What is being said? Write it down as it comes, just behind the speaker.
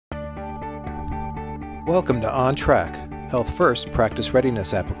Welcome to OnTraq, Health First Practice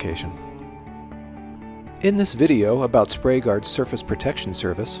Readiness Application. In this video about SprayGuard's Surface Protection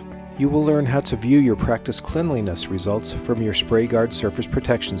Service, you will learn how to view your practice cleanliness results from your SprayGuard Surface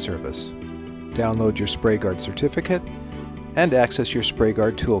Protection Service, download your SprayGuard certificate, and access your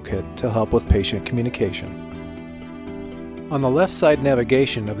SprayGuard toolkit to help with patient communication. On the left side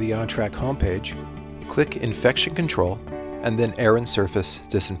navigation of the OnTraq homepage, click Infection Control and then Air and Surface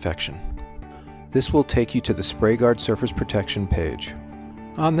Disinfection. This will take you to the SprayGuard Surface Protection page.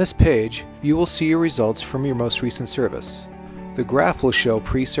 On this page, you will see your results from your most recent service. The graph will show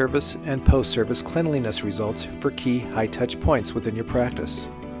pre-service and post-service cleanliness results for key high-touch points within your practice.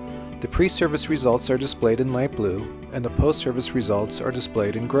 The pre-service results are displayed in light blue, and the post-service results are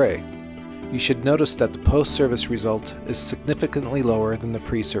displayed in gray. You should notice that the post-service result is significantly lower than the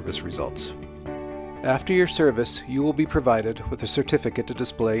pre-service results. After your service, you will be provided with a certificate to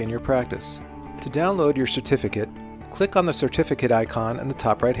display in your practice. To download your certificate, click on the certificate icon in the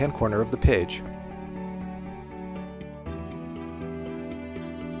top right-hand corner of the page.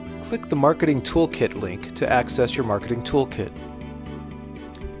 Click the Marketing Toolkit link to access your Marketing Toolkit.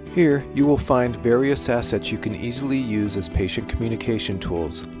 Here, you will find various assets you can easily use as patient communication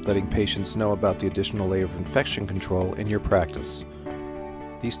tools, letting patients know about the additional layer of infection control in your practice.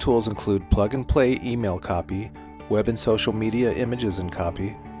 These tools include plug-and-play email copy, web and social media images and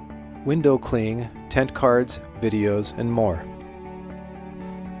copy, window cleaning, tent cards, videos, and more.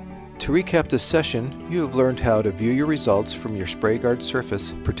 To recap this session, you have learned how to view your results from your SprayGuard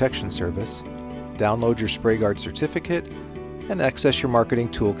Surface Protection Service, download your SprayGuard certificate, and access your marketing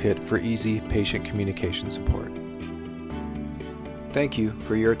toolkit for easy patient communication support. Thank you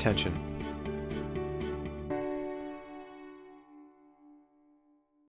for your attention.